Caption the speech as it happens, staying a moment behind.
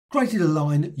Created a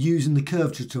line using the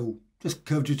curvature tool, just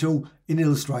curvature tool in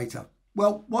Illustrator.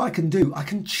 Well, what I can do, I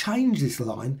can change this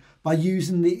line by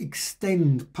using the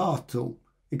extend path tool.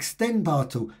 Extend path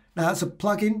tool. Now that's a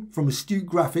plugin from Astute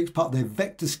Graphics, part of their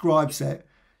VectorScribe set.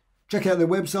 Check out their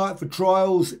website for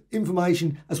trials,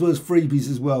 information, as well as freebies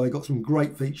as well. They've got some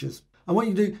great features. And what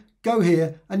you do, go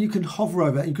here and you can hover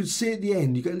over it. You can see at the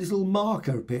end, you get a little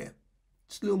marker appear.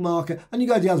 Just a little marker, and you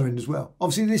go to the other end as well.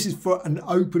 Obviously, this is for an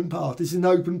open path. This is an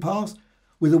open path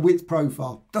with a width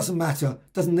profile. Doesn't matter,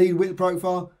 doesn't need width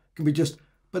profile. It can be just,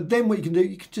 but then what you can do,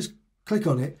 you can just click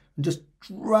on it and just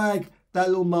drag that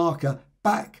little marker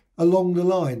back along the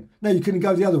line. Now you can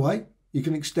go the other way. You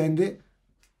can extend it.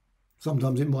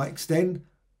 Sometimes it might extend.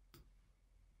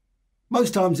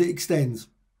 Most times it extends.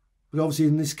 But obviously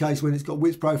in this case, when it's got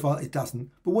width profile, it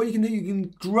doesn't. But what you can do, you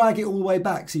can drag it all the way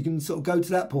back. So you can sort of go to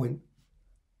that point.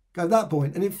 Go to that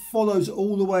point, and it follows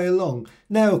all the way along.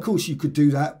 Now, of course, you could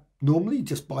do that normally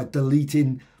just by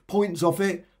deleting points off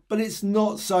it. But it's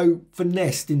not so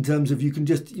finessed in terms of you can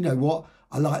just, you know what,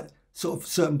 I like sort of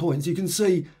certain points. You can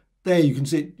see there, you can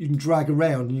see it, you can drag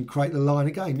around and you create the line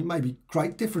again. You maybe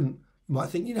create different. You might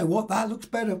think, you know what, that looks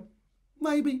better.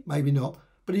 Maybe, maybe not.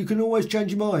 But you can always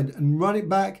change your mind and run it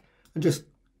back and just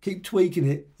keep tweaking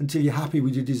it until you're happy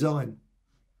with your design.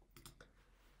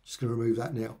 Just going to remove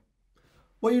that now.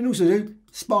 What you can also do,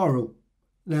 spiral.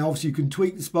 Now obviously you can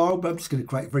tweak the spiral, but I'm just going to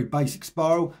create a very basic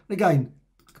spiral. And again,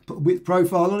 I can put a width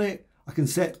profile on it. I can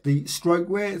set the stroke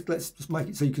width. Let's just make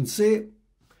it so you can see it.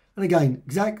 And again,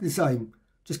 exactly the same.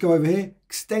 Just go over here,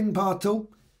 extend path tool.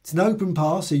 It's an open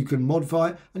path, so you can modify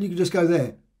it, and you can just go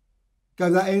there. Go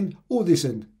that end or this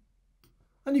end.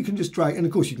 And you can just drag, and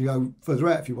of course you can go further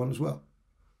out if you want as well.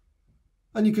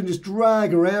 And you can just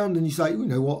drag around and you say, you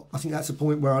know what, I think that's a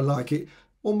point where I like it.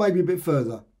 Or maybe a bit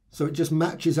further, so it just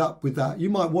matches up with that. You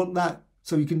might want that,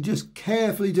 so you can just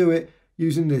carefully do it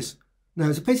using this. Now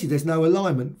it's a pity there's no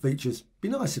alignment features. Be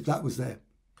nice if that was there.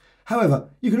 However,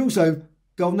 you can also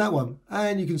go on that one,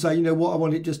 and you can say, you know what, I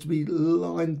want it just to be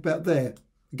lined about there.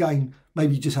 Again,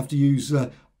 maybe you just have to use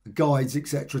guides,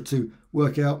 etc. to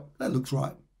work out that looks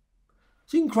right.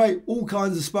 So you can create all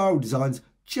kinds of spiral designs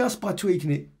just by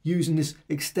tweaking it using this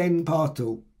extend path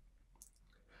tool.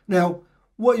 Now,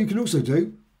 what you can also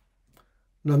do,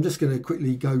 and I'm just going to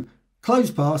quickly go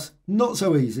close pass, not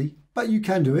so easy, but you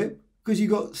can do it because you've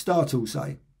got star tool,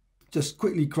 say. Just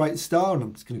quickly create a star, and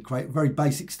I'm just going to create a very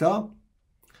basic star.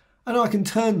 And I can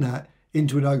turn that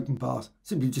into an open path.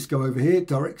 Simply just go over here,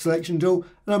 direct selection tool,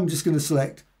 and I'm just going to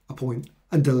select a point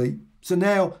and delete. So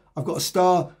now I've got a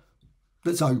star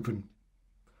that's open.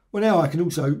 Well, now I can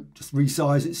also just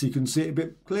resize it so you can see it a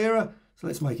bit clearer. So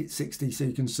let's make it 60 so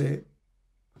you can see it.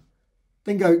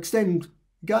 Then go extend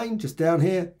again, just down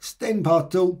here, extend path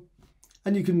tool,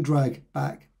 and you can drag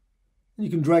back. And you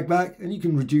can drag back and you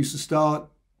can reduce the start,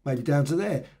 maybe down to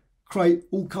there. Create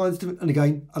all kinds of different, and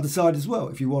again, other side as well,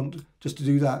 if you want just to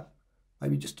do that.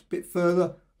 Maybe just a bit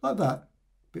further, like that, a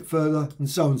bit further, and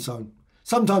so on and so on.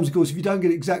 Sometimes, of course, if you don't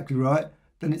get it exactly right,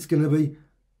 then it's going to be,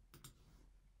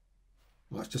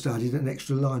 well, it's just added an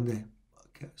extra line there.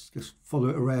 Okay, let's just follow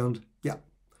it around. Yeah.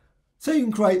 So you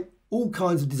can create all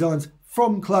kinds of designs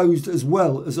from closed as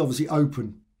well as obviously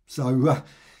open. So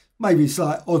maybe it's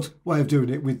like odd way of doing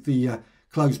it with the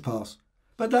closed pass.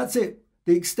 But that's it.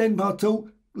 The extend path tool,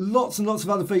 lots and lots of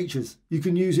other features. You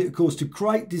can use it, of course, to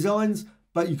create designs,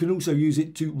 but you can also use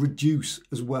it to reduce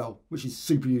as well, which is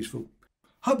super useful.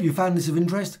 Hope you found this of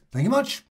interest. Thank you much.